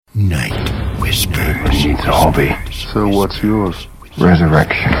Night Whispers. Everybody needs a hobby. So what's yours?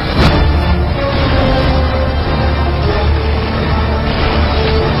 Resurrection.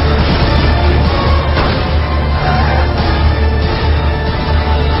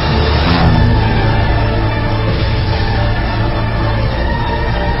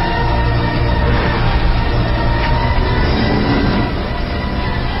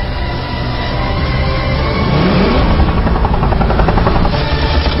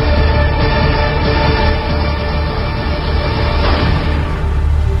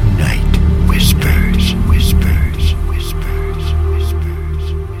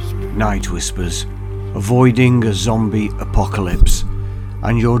 Night Whispers, avoiding a zombie apocalypse.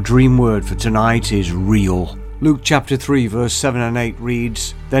 And your dream word for tonight is real. Luke chapter 3 verse 7 and 8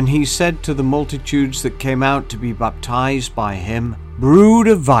 reads, "Then he said to the multitudes that came out to be baptized by him, Brood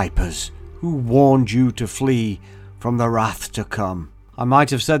of vipers, who warned you to flee from the wrath to come." I might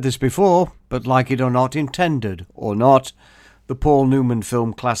have said this before, but like it or not, intended or not, the Paul Newman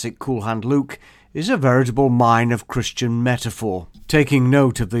film classic Cool Hand Luke is a veritable mine of Christian metaphor. Taking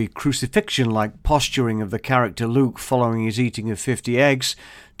note of the crucifixion-like posturing of the character Luke following his eating of 50 eggs,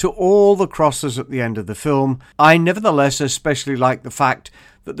 to all the crosses at the end of the film, I nevertheless especially like the fact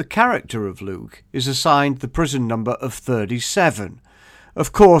that the character of Luke is assigned the prison number of 37.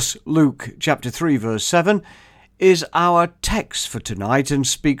 Of course, Luke chapter 3 verse 7 is our text for tonight and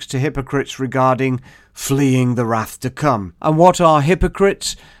speaks to hypocrites regarding fleeing the wrath to come. And what are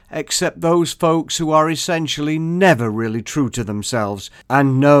hypocrites? Except those folks who are essentially never really true to themselves.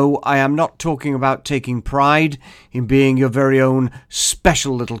 And no, I am not talking about taking pride in being your very own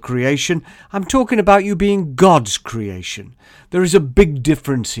special little creation. I'm talking about you being God's creation. There is a big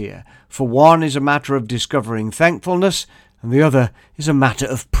difference here. For one is a matter of discovering thankfulness, and the other is a matter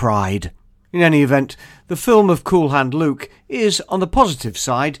of pride. In any event, the film of Cool Hand Luke is, on the positive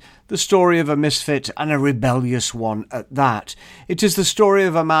side, the story of a misfit and a rebellious one at that. It is the story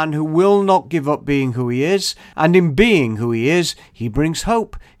of a man who will not give up being who he is, and in being who he is, he brings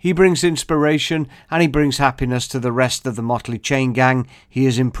hope, he brings inspiration, and he brings happiness to the rest of the motley chain gang he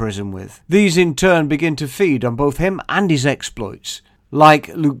is in prison with. These in turn begin to feed on both him and his exploits. Like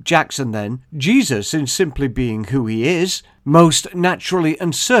Luke Jackson then, Jesus, in simply being who he is, most naturally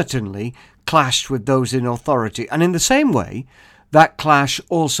and certainly clashed with those in authority, and in the same way, that clash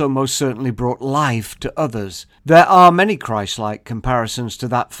also most certainly brought life to others. There are many Christ-like comparisons to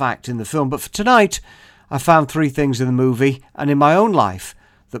that fact in the film, but for tonight, I found 3 things in the movie and in my own life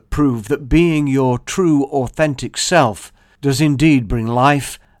that prove that being your true, authentic self does indeed bring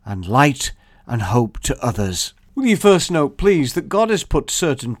life and light and hope to others. Will you first note, please, that God has put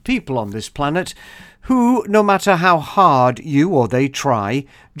certain people on this planet who, no matter how hard you or they try,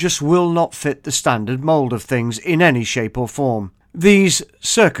 just will not fit the standard mould of things in any shape or form. These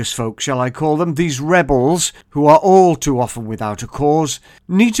circus folk, shall I call them, these rebels, who are all too often without a cause,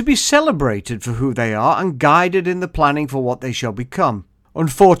 need to be celebrated for who they are and guided in the planning for what they shall become.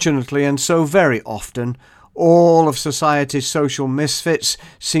 Unfortunately, and so very often, all of society's social misfits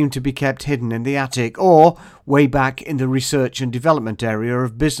seem to be kept hidden in the attic or way back in the research and development area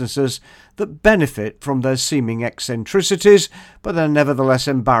of businesses that benefit from their seeming eccentricities but are nevertheless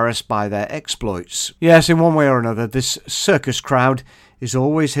embarrassed by their exploits. Yes, in one way or another, this circus crowd is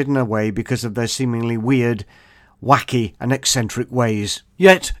always hidden away because of their seemingly weird, wacky and eccentric ways.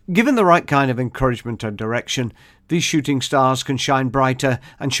 Yet, given the right kind of encouragement and direction, these shooting stars can shine brighter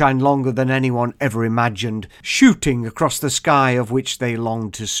and shine longer than anyone ever imagined, shooting across the sky of which they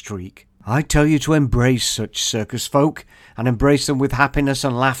long to streak. I tell you to embrace such circus folk, and embrace them with happiness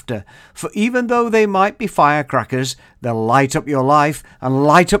and laughter, for even though they might be firecrackers, they'll light up your life and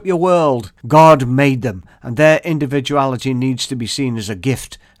light up your world. God made them, and their individuality needs to be seen as a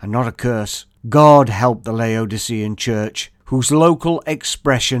gift and not a curse. God help the Laodicean church, whose local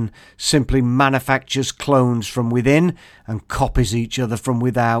expression simply manufactures clones from within and copies each other from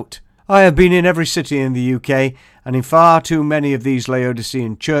without. I have been in every city in the UK, and in far too many of these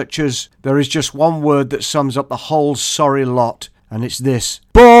Laodicean churches, there is just one word that sums up the whole sorry lot, and it's this: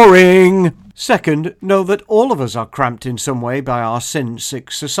 boring! Second, know that all of us are cramped in some way by our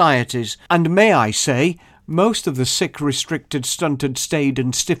sin-sick societies, and may I say, most of the sick, restricted, stunted, staid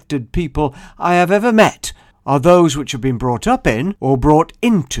and stifted people I have ever met are those which have been brought up in or brought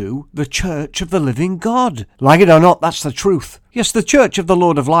into the Church of the Living God. Like it or not, that's the truth. Yes, the Church of the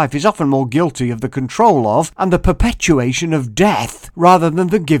Lord of Life is often more guilty of the control of and the perpetuation of death rather than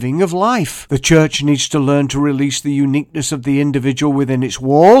the giving of life. The Church needs to learn to release the uniqueness of the individual within its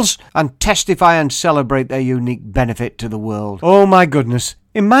walls and testify and celebrate their unique benefit to the world. Oh my goodness,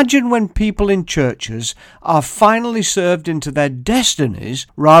 Imagine when people in churches are finally served into their destinies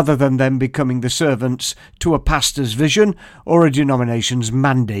rather than them becoming the servants to a pastor's vision or a denomination's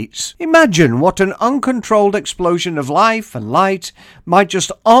mandates. Imagine what an uncontrolled explosion of life and light might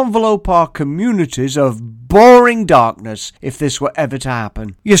just envelope our communities of boring darkness if this were ever to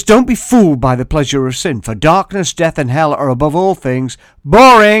happen. Yes, don't be fooled by the pleasure of sin, for darkness, death and hell are above all things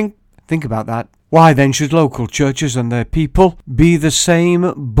boring. Think about that. Why then should local churches and their people be the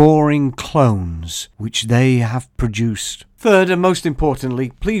same boring clones which they have produced? Third, and most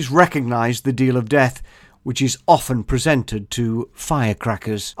importantly, please recognise the deal of death which is often presented to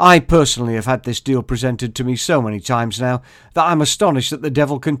firecrackers. I personally have had this deal presented to me so many times now that I'm astonished that the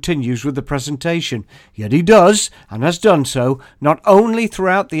devil continues with the presentation. Yet he does, and has done so, not only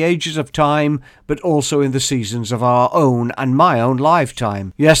throughout the ages of time, but also in the seasons of our own and my own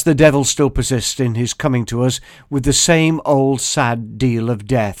lifetime. Yes, the devil still persists in his coming to us with the same old sad deal of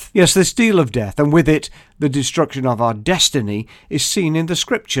death. Yes, this deal of death, and with it the destruction of our destiny, is seen in the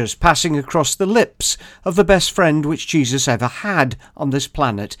Scriptures, passing across the lips of the best friend which Jesus ever had on this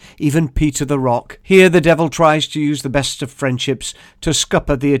planet, even Peter the Rock. Here the devil tries to use the best of friendships to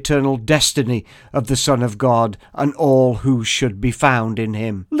scupper the eternal destiny of the Son of God and all who should be found in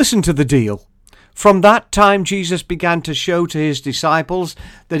him. Listen to the deal. From that time Jesus began to show to his disciples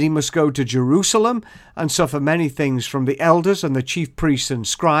that he must go to Jerusalem and suffer many things from the elders and the chief priests and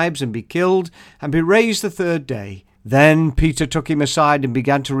scribes, and be killed, and be raised the third day. Then Peter took him aside and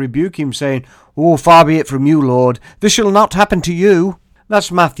began to rebuke him, saying, far be it from you, Lord, this shall not happen to you.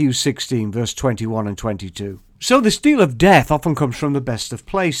 That's Matthew 16, verse 21 and 22. So this deal of death often comes from the best of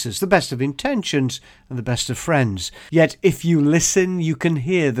places, the best of intentions, and the best of friends. Yet if you listen, you can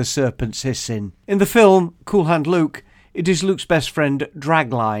hear the serpents hissing. In the film Cool Hand Luke, it is Luke's best friend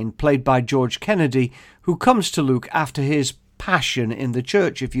Dragline, played by George Kennedy, who comes to Luke after his passion in the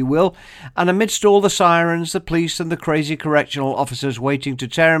church, if you will, and amidst all the sirens, the police and the crazy correctional officers waiting to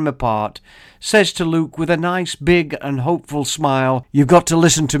tear him apart, says to Luke with a nice big and hopeful smile, "You've got to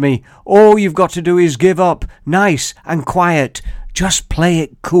listen to me. All you've got to do is give up. Nice and quiet. Just play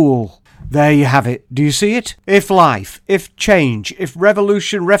it cool." There you have it. Do you see it? If life, if change, if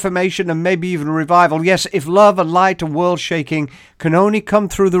revolution, reformation, and maybe even revival, yes, if love and light and world shaking can only come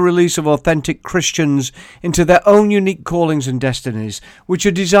through the release of authentic Christians into their own unique callings and destinies, which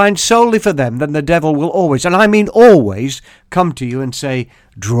are designed solely for them, then the devil will always, and I mean always, come to you and say,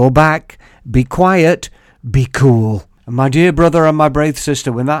 draw back, be quiet, be cool. And my dear brother and my brave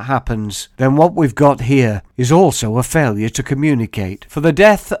sister, when that happens, then what we've got here is also a failure to communicate. For the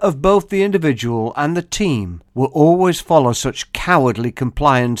death of both the individual and the team will always follow such cowardly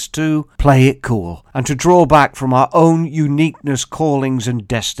compliance to play it cool and to draw back from our own uniqueness, callings and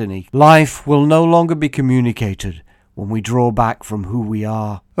destiny. Life will no longer be communicated when we draw back from who we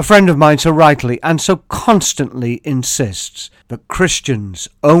are. A friend of mine so rightly and so constantly insists that Christians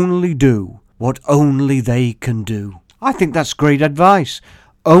only do what only they can do. I think that's great advice.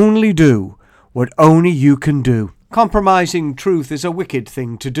 Only do what only you can do. Compromising truth is a wicked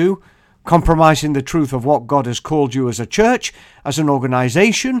thing to do. Compromising the truth of what God has called you as a church, as an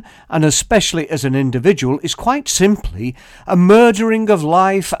organisation, and especially as an individual is quite simply a murdering of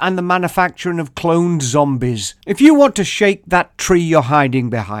life and the manufacturing of cloned zombies. If you want to shake that tree you're hiding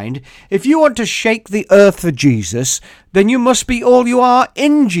behind, if you want to shake the earth for Jesus, then you must be all you are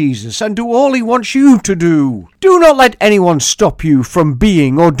in Jesus and do all he wants you to do. Do not let anyone stop you from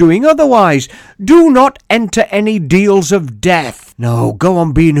being or doing otherwise. Do not enter any deals of death. No, go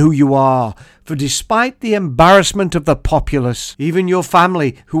on being who you are. For despite the embarrassment of the populace, even your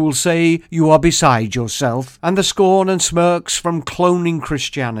family who will say you are beside yourself, and the scorn and smirks from cloning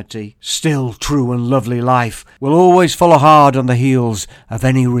Christianity, still true and lovely life will always follow hard on the heels of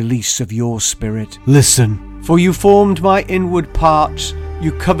any release of your spirit. Listen, for you formed my inward parts,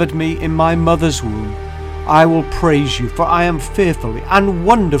 you covered me in my mother's womb. I will praise you, for I am fearfully and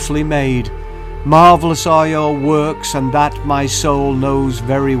wonderfully made. Marvellous are your works, and that my soul knows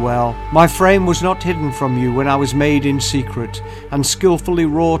very well. My frame was not hidden from you when I was made in secret, and skillfully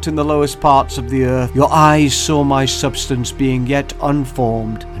wrought in the lowest parts of the earth. Your eyes saw my substance being yet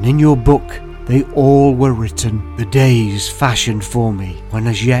unformed, and in your book they all were written, the days fashioned for me, when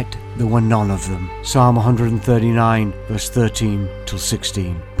as yet there were none of them. Psalm 139, verse 13 till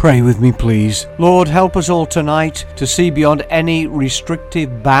 16. Pray with me, please. Lord, help us all tonight to see beyond any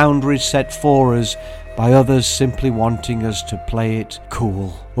restrictive boundaries set for us by others simply wanting us to play it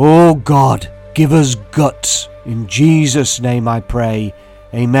cool. Oh God, give us guts. In Jesus' name I pray.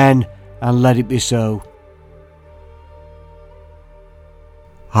 Amen, and let it be so.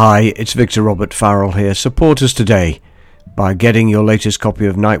 Hi, it's Victor Robert Farrell here. Support us today by getting your latest copy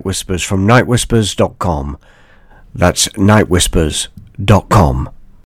of Night Whispers from nightwhispers.com. That's nightwhispers.com.